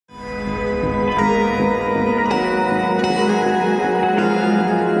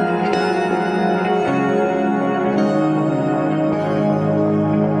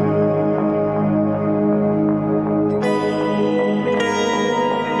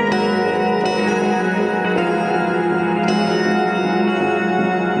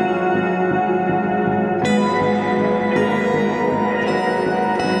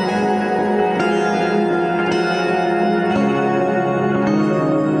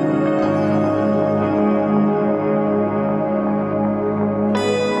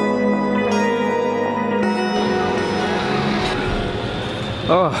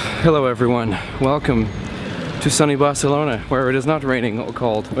Hello everyone, welcome to sunny Barcelona, where it is not raining or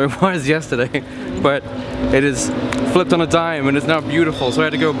cold, where it was yesterday, but it is flipped on a dime and it's now beautiful, so I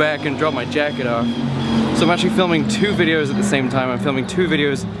had to go back and drop my jacket off. So I'm actually filming two videos at the same time. I'm filming two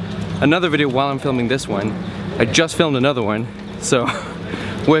videos, another video while I'm filming this one. I just filmed another one, so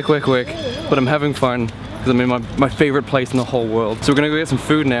quick, but I'm having fun because I'm in my favorite place in the whole world. So we're gonna go get some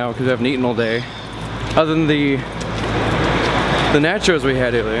food now because I haven't eaten all day. Other than the nachos we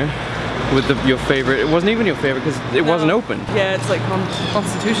had earlier with your favorite. It wasn't even your favorite because it wasn't open. Yeah, it's like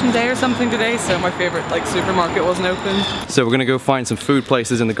Constitution Day or something today, so my favorite like supermarket wasn't open. So we're gonna go find some food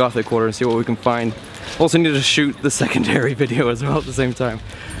places in the Gothic Quarter and see what we can find. Also need to shoot the secondary video as well at the same time.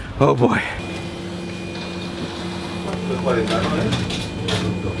 Oh boy.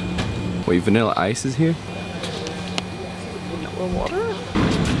 Wait, vanilla ice is here? Vanilla water?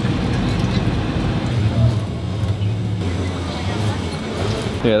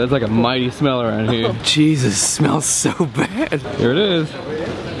 Yeah, there's like a mighty smell around here. Jesus, smells so bad. Here it is.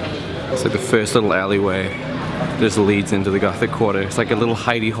 It's like the first little alleyway that just leads into the Gothic Quarter. It's like a little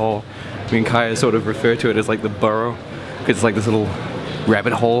hidey hole. Me and Kaya sort of refer to it as like the burrow, because it's like this little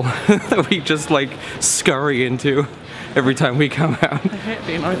rabbit hole that we just like scurry into every time we come out. I hate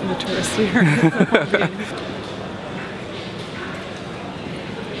being out in the tourist here.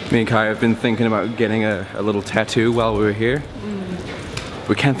 Me and Kaya have been thinking about getting a little tattoo while we were here.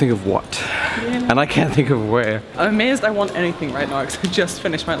 We can't think of what. Yeah. And I can't think of where. I'm amazed I want anything right now because I just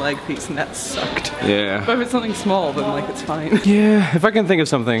finished my leg piece and that sucked. Yeah. But if it's something small, then like it's fine. Yeah, if I can think of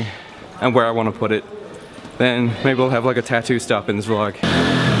something and where I want to put it, then maybe we'll have like a tattoo stop in this vlog.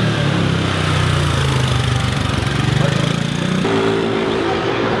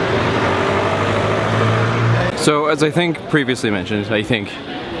 So as I think previously mentioned, just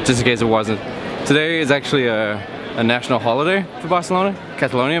in case it wasn't, today is actually a national holiday for Barcelona.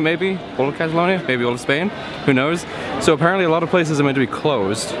 Catalonia maybe, all of Catalonia, maybe all of Spain, who knows. So apparently a lot of places are meant to be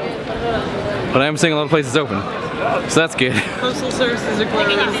closed, but I am seeing a lot of places open, so that's good. Postal services are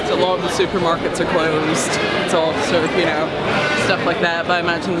closed, a lot of the supermarkets are closed. It's all sort of, you know, stuff like that, but I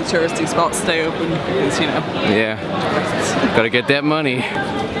imagine the touristy spots stay open because, you know. Yeah, gotta get that money.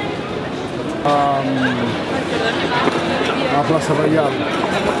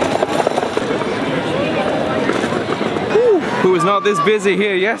 Who was not this busy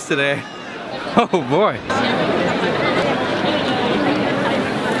here yesterday? Oh boy.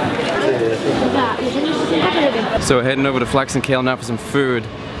 So we're heading over to Flax and Kale now for some food.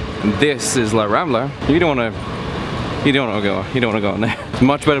 And this is La Rambla. You don't want to go in there.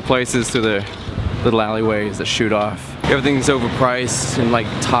 Much better places through the little alleyways that shoot off. Everything's overpriced and like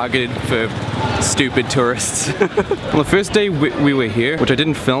targeted for stupid tourists. On the first day we were here, which I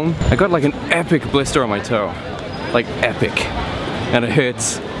didn't film, I got like an epic blister on my toe. Like epic, and it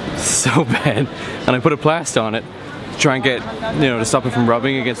hurts so bad, and I put a plaster on it to try and get, you know, to stop it from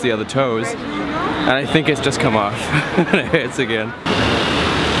rubbing against the other toes, and I think it's just come off and it hurts again.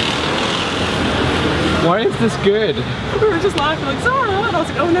 Why is this good? We were just laughing like, Zara, and I was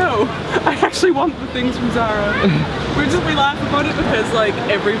like, oh no, I actually want the things from Zara. we laugh about it because like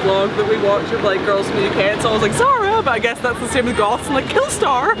every vlog that we watch of like girls from the UK, it's always like Zara, but I guess that's the same with goths, and like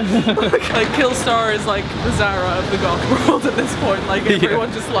Killstar. like Killstar is like the Zara of the goth world at this point, like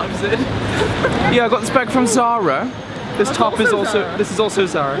everyone just loves it. Yeah, I got this back from Zara. This top is also Zara. This is also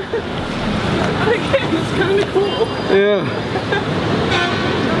Zara. Again, it's kind of cool. Yeah.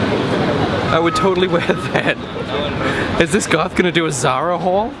 I would totally wear that. Is this goth gonna do a Zara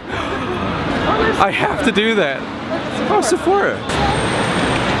haul? I have to do that. Oh, Sephora.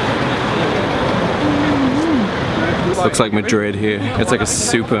 Looks like Madrid here. It's like a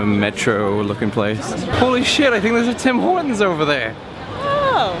super metro looking place. Holy shit, I think there's a Tim Hortons over there.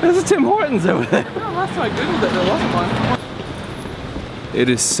 Oh. There's a Tim Hortons over there. Oh, last time I googled it, there wasn't one. It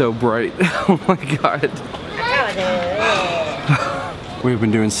is so bright. Oh my god. We've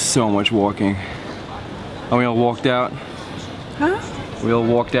been doing so much walking. And we all walked out. Huh? We all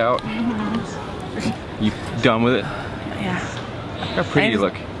walked out. You done with it? Yeah. Look how pretty you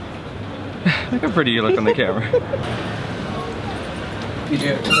look. Look how pretty you look on the camera. You do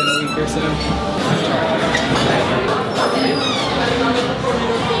it within a week or so.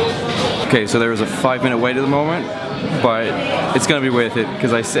 Okay, so there is a 5-minute wait at the moment, but it's gonna be worth it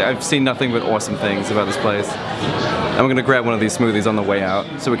because I've seen nothing but awesome things about this place. I'm gonna grab one of these smoothies on the way out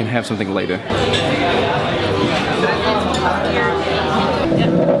so we can have something later.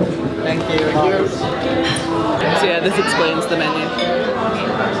 Thank you. So yeah, this explains the menu.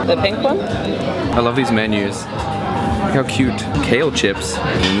 The pink one? I love these menus. Look how cute. Kale chips.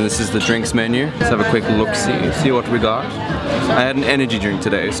 And this is the drinks menu. Let's have a quick look-see. See what we got. I had an energy drink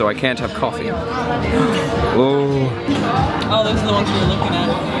today, so I can't have coffee. Oh. Oh, those are the ones we were looking at.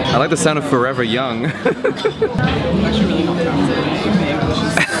 I like the sound of Forever Young. Actually really not translating.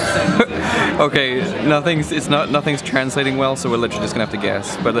 Okay, nothing's translating well, so we're literally just gonna have to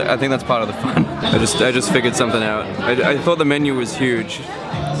guess. But I think that's part of the fun. I just figured something out. I thought the menu was huge.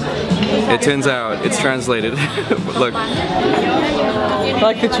 It turns out it's translated. Look. I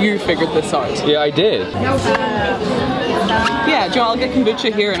like that you figured this out. Yeah, I did. Yeah, Joe, I'll get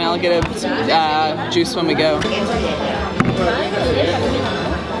kombucha here and I'll get a juice when we go.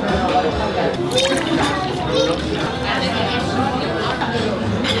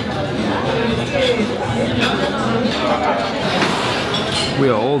 We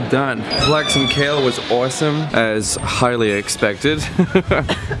are all done. Flax and kale was awesome, as highly expected.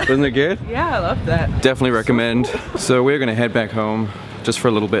 Wasn't it good? Yeah, I love that. Definitely recommend. So we're gonna head back home just for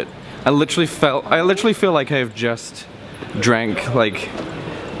a little bit. I literally feel like I have just drank like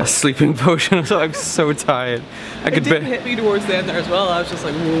a sleeping potion, so I'm so tired. It did hit me towards the end there as well. I was just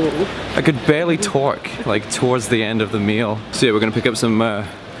like, whoa. I could barely talk like towards the end of the meal. So yeah, we're gonna pick up some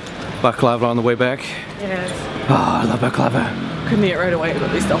baklava on the way back. Yes. Oh, I love baklava. Couldn't eat it right away, but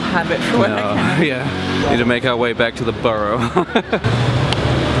at least I'll have it for when I can. Yeah. Need to make our way back to the borough.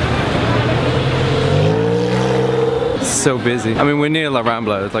 So busy. I mean, we're near La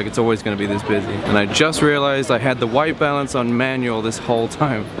Rambla. It's like it's always going to be this busy. And I just realized I had the white balance on manual this whole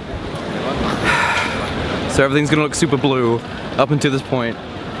time. So everything's going to look super blue up until this point.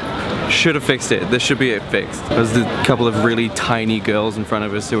 Should have fixed it. This should be it fixed. There's a couple of really tiny girls in front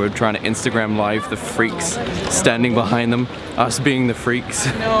of us who are trying to Instagram live the freaks standing behind them, us being the freaks.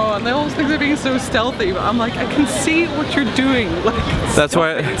 No, and they always think they're being so stealthy, but I'm like, I can see what you're doing. Like, that's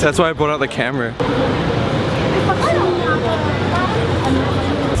why I brought out the camera.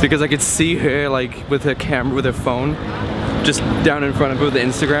 It's because I could see her like with her camera, with her phone, just down in front of her with the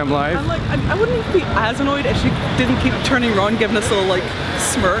Instagram live. I'm like, I wouldn't even be as annoyed if she didn't keep turning around, giving us little like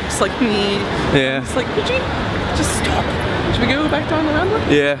smirks, like me. Yeah. It's like, would you just stop? Should we go back down the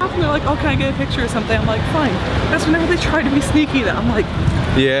Rambla? Yeah. And they're like, oh, can I get a picture or something? I'm like, fine. That's whenever they try to be sneaky that I'm like,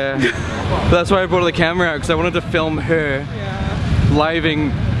 yeah. But that's why I brought the camera out, because I wanted to film her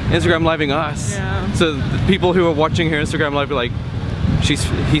Instagram living us. Yeah. So the people who are watching her Instagram live are like,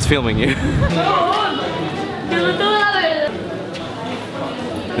 he's filming you.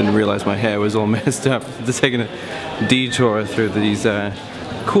 Didn't realize my hair was all messed up. Just taking a detour through these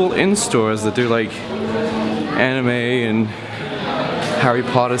cool in-stores that do like anime and Harry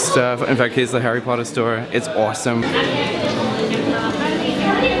Potter stuff. In fact, here's the Harry Potter store. It's awesome. Look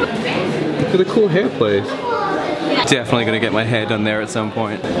at the cool hair place. Definitely gonna get my hair done there at some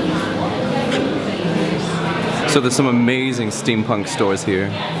point. So there's some amazing steampunk stores here,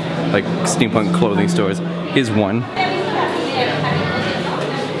 like steampunk clothing stores. Here's one.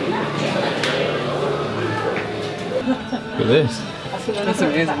 Look at this. That's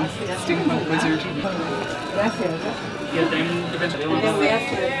amazing. Steampunk wizard.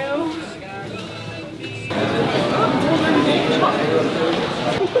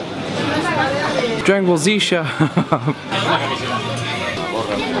 Dragon Ball Z shop.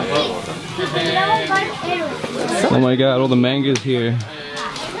 Oh my god, all the mangas here.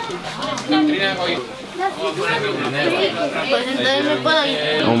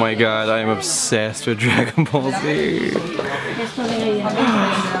 Oh my god, I am obsessed with Dragon Ball Z.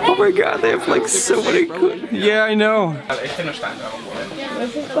 Oh my god, they have like so many good... Yeah, I know.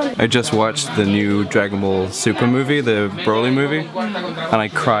 I just watched the new Dragon Ball Super movie, the Broly movie, and I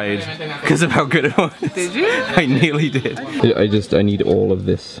cried because of how good it was. Did you? I nearly did. I need all of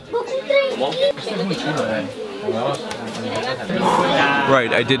this.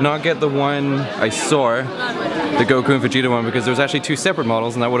 Right, I did not get the one I saw, the Goku and Vegeta one, because there was actually two separate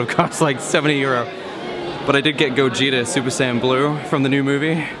models and that would have cost like €70. But I did get Gogeta Super Saiyan Blue from the new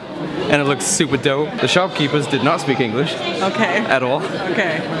movie, and it looks super dope. The shopkeepers did not speak English. Okay. At all.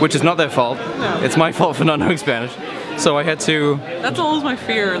 Okay. Which is not their fault. No. It's my fault for not knowing Spanish. So I had to... That's always my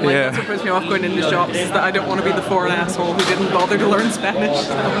fear, like that's what puts me off going into shops, is that I don't want to be the foreign asshole who didn't bother to learn Spanish.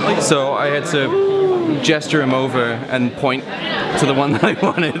 So I had to gesture him over and point to the one that I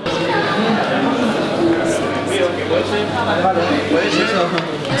wanted.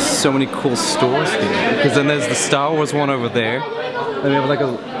 So many cool stores here. Because then there's the Star Wars one over there. And we have like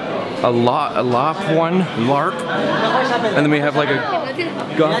a LARP one, LARP. And then we have like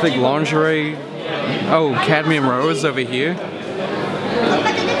a gothic lingerie. Oh, Cadmium Rose over here.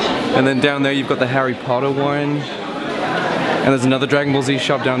 And then down there you've got the Harry Potter one. And there's another Dragon Ball Z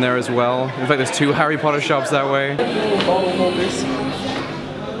shop down there as well. In fact, there's two Harry Potter shops that way.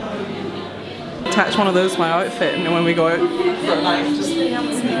 attach one of those to my outfit, and when we go out for a night, just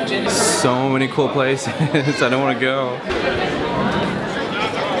sneak in. So many cool places. I don't want to go.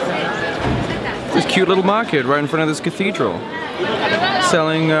 This cute little market right in front of this cathedral,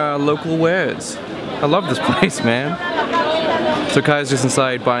 selling local wares. I love this place, man. So Kai's just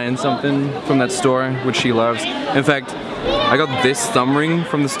inside buying something from that store, which she loves. In fact, I got this thumb ring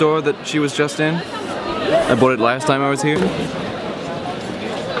from the store that she was just in. I bought it last time I was here.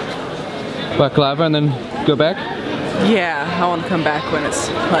 Baklava and then go back? Yeah, I want to come back when it's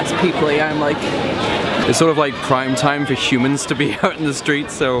less peoply. I'm like... It's sort of like prime time for humans to be out in the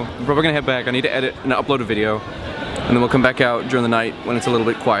streets, so I'm probably gonna head back. I need to edit and upload a video, and then we'll come back out during the night when it's a little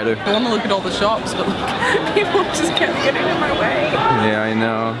bit quieter. I want to look at all the shops, but like, people just kept getting in my way. Yeah, I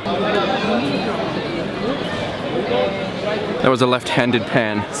know. That was a left-handed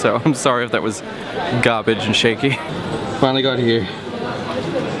pan, so I'm sorry if that was garbage and shaky. Finally got here.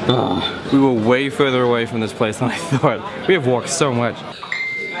 Oh, we were way further away from this place than I thought. We have walked so much.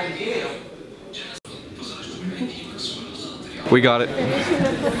 We got it.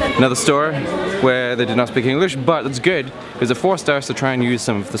 Another store where they did not speak English, but it's good because it forced us to try and use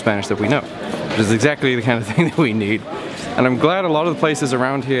some of the Spanish that we know, which is exactly the kind of thing that we need. And I'm glad a lot of the places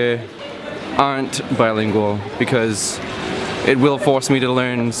around here aren't bilingual because it will force me to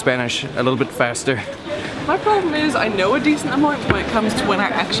learn Spanish a little bit faster. My problem is I know a decent amount when it comes to when I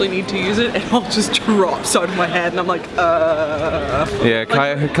actually need to use it, it all just drops out of my head and I'm like, Yeah,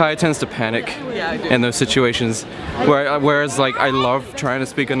 Kai tends to panic in those situations. Whereas like I love trying to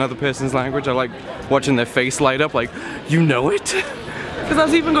speak another person's language. I like watching their face light up like, you know it? Because I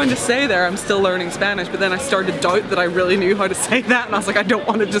was even going to say there I'm still learning Spanish, but then I started to doubt that I really knew how to say that, and I was like, I don't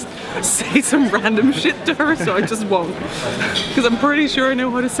want to just say some random shit to her, so I just won't. Because I'm pretty sure I know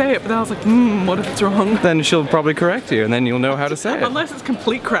how to say it, but then I was like, what if it's wrong? Then she'll probably correct you, and then you'll know how to say it. Unless it's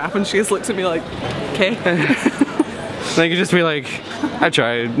complete crap and she just looks at me like, okay. Then you can just be like, I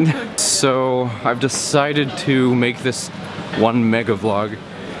tried. So I've decided to make this one mega vlog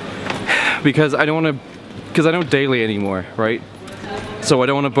because I don't want to, because I don't daily anymore, right? So I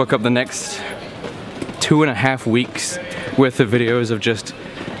don't want to book up the next 2.5 weeks worth of videos of just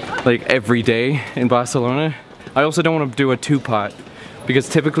like every day in Barcelona. I also don't want to do a 2-part because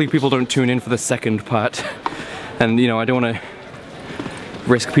typically people don't tune in for the second part, and you know, I don't want to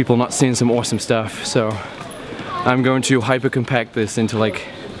risk people not seeing some awesome stuff. So I'm going to hyper compact this into like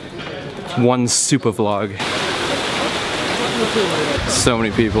one super vlog. So many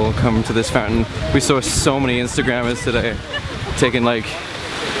people come to this fountain. We saw so many Instagrammers today taking like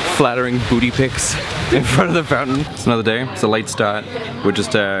flattering booty pics in front of the fountain. It's another day. It's a late start. We're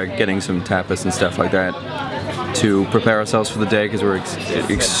just getting some tapas and stuff like that to prepare ourselves for the day because we're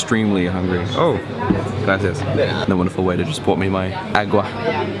extremely hungry. Oh, gracias. No wonderful way to just bought me my agua.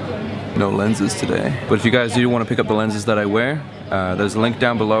 No lenses today. But if you guys do want to pick up the lenses that I wear, there's a link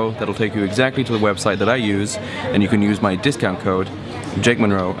down below that'll take you exactly to the website that I use, and you can use my discount code Jake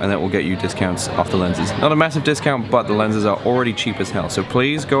Munro, and that will get you discounts off the lenses. Not a massive discount, but the lenses are already cheap as hell. So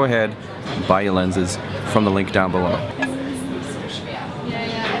please go ahead and buy your lenses from the link down below. And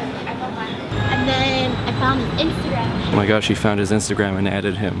then I found his Instagram. Oh my gosh, she found his Instagram and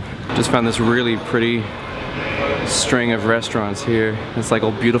added him. Just found this really pretty string of restaurants here. It's like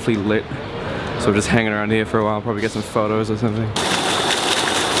all beautifully lit. So we're just hanging around here for a while, probably get some photos or something.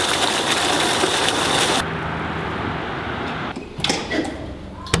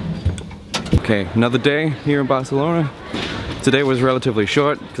 Okay, another day here in Barcelona. Today was relatively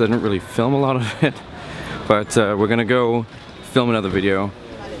short because I didn't really film a lot of it, but we're gonna go film another video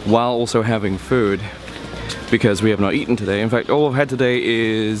while also having food because we have not eaten today. In fact, all I've had today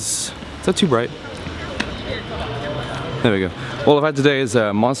is that too bright? There we go. All I've had today is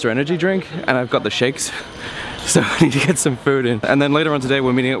a Monster Energy drink, and I've got the shakes, so I need to get some food in. And then later on today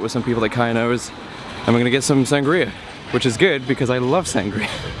we're meeting up with some people that Kai knows, and we're gonna get some sangria, which is good because I love sangria.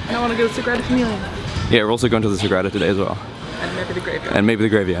 I want to go to Sagrada Familia. Yeah, we're also going to the Sagrada today as well. And maybe the graveyard. And maybe the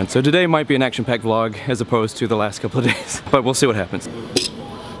graveyard. So today might be an action-packed vlog as opposed to the last couple of days. But we'll see what happens.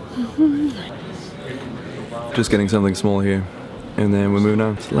 Just getting something small here. And then we're moving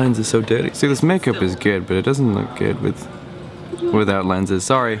on. This lens is so dirty. See, this makeup is good, but it doesn't look good without lenses.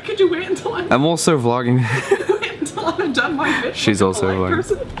 Sorry. Could you wait until I'm also vlogging. Wait until I'm done my video. She's also vlogging.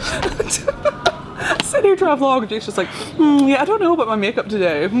 Sit here trying to vlog, and Jake's just like, yeah, I don't know about my makeup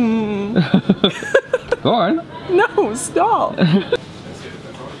today. Go on. No, stop.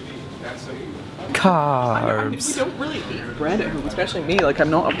 Carbs. We don't really eat bread at home, especially me. Like, I'm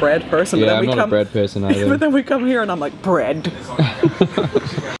not a bread person. Yeah, I'm not a bread person either. But then we come here and I'm like, bread.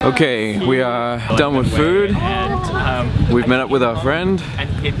 Okay, we are done with food. We've met up with our friend.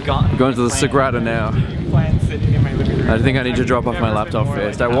 We're going to the Sagrada now. I think I need to drop off my laptop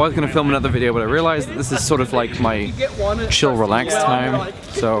first. I was going to film another video, but I realized that this is sort of like my chill, relaxed time.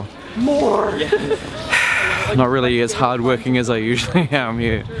 So, not really as hardworking as I usually am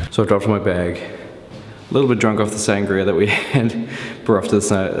here. So I dropped my bag. A little bit drunk off the sangria that we had. We're off to the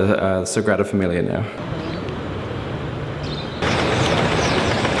Sagrada Familia now.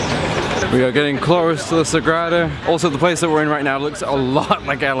 We are getting close to the Sagrada. Also, the place that we're in right now looks a lot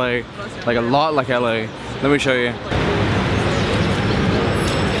like LA. Like a lot like LA. Let me show you.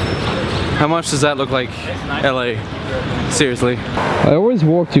 How much does that look like LA? Seriously. I always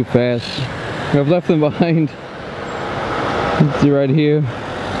walk too fast. I've left them behind. See right here.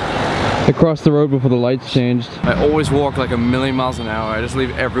 I crossed the road before the lights changed. I always walk like a million miles an hour. I just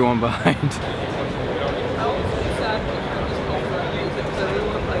leave everyone behind.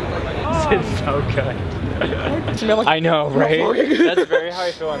 It's so good. I know, right? That's very how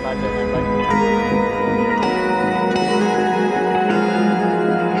I feel on that day.